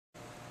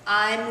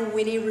I'm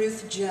Winnie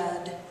Ruth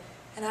Judd,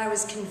 and I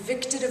was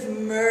convicted of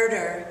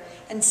murder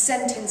and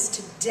sentenced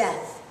to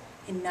death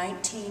in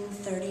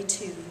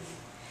 1932.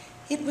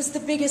 It was the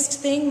biggest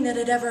thing that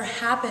had ever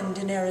happened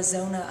in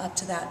Arizona up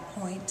to that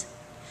point.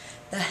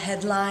 The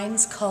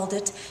headlines called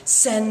it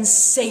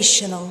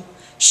sensational,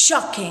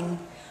 shocking,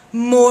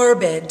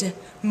 morbid,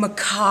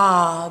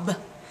 macabre.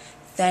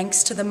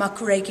 Thanks to the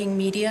muckraking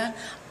media,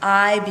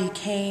 I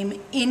became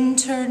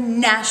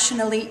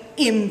internationally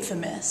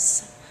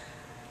infamous.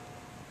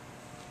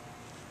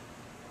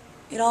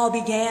 It all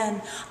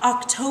began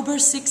October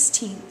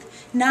 16th,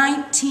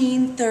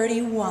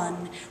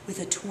 1931, with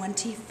a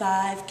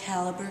 .25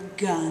 caliber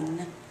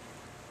gun.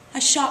 I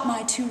shot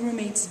my two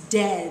roommates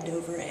dead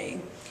over a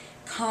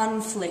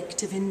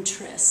conflict of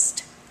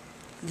interest.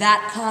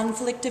 That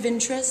conflict of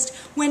interest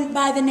went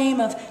by the name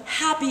of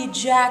Happy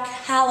Jack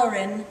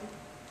Halloran.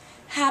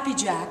 Happy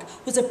Jack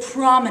was a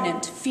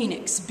prominent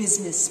Phoenix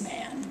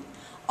businessman,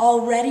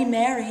 already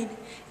married,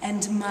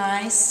 and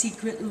my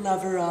secret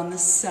lover on the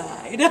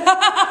side.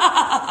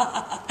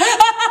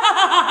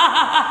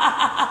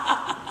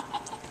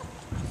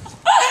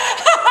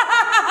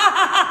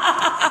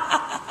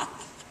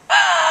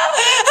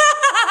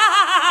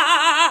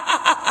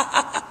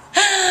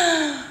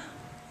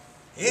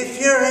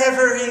 If you're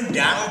ever in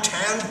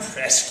downtown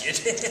Prescott,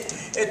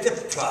 at the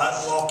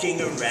plot walking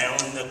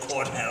around the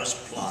Courthouse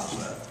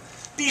Plaza,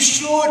 be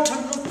sure to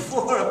look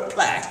for a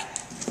plaque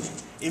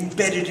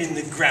embedded in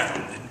the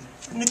ground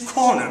in the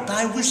corner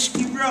by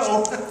Whiskey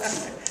Row,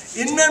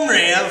 in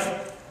memory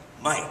of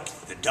Mike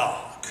the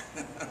dog.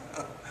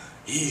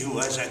 He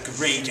was a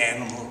great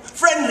animal,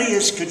 friendly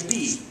as could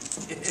be.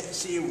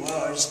 Yes, he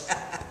was.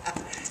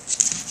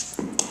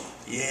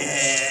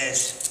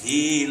 Yes,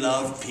 he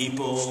loved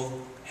people,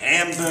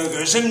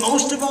 hamburgers, and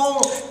most of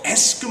all,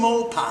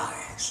 Eskimo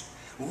pies.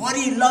 What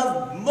he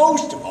loved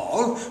most of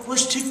all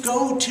was to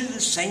go to the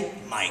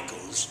St.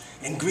 Michael's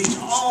and greet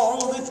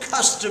all the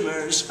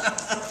customers.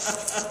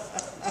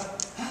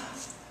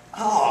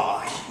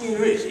 Ah,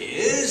 here it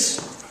is.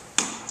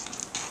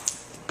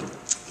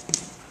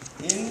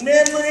 In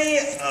memory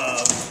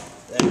of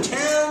the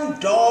town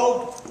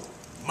dog,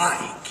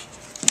 Mike,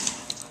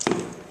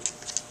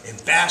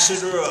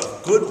 ambassador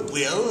of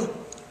goodwill,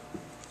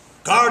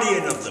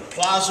 guardian of the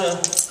plaza,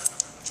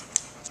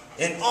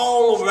 an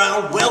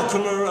all-around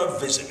welcomer of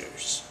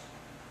visitors.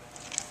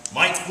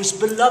 Mike was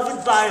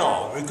beloved by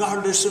all,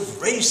 regardless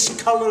of race,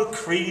 color,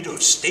 creed, or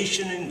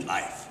station in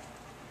life.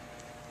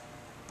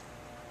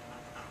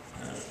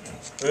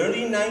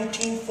 Early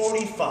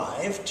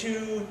 1945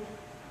 to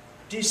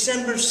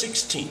December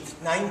 16th,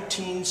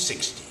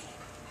 1960.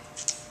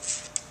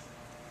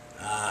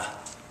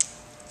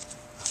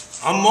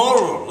 A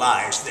moral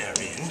lies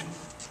therein.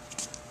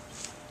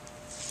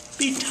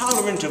 Be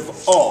tolerant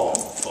of all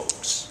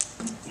folks.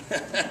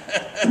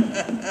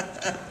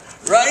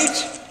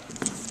 Right?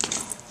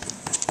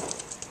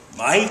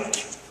 Mike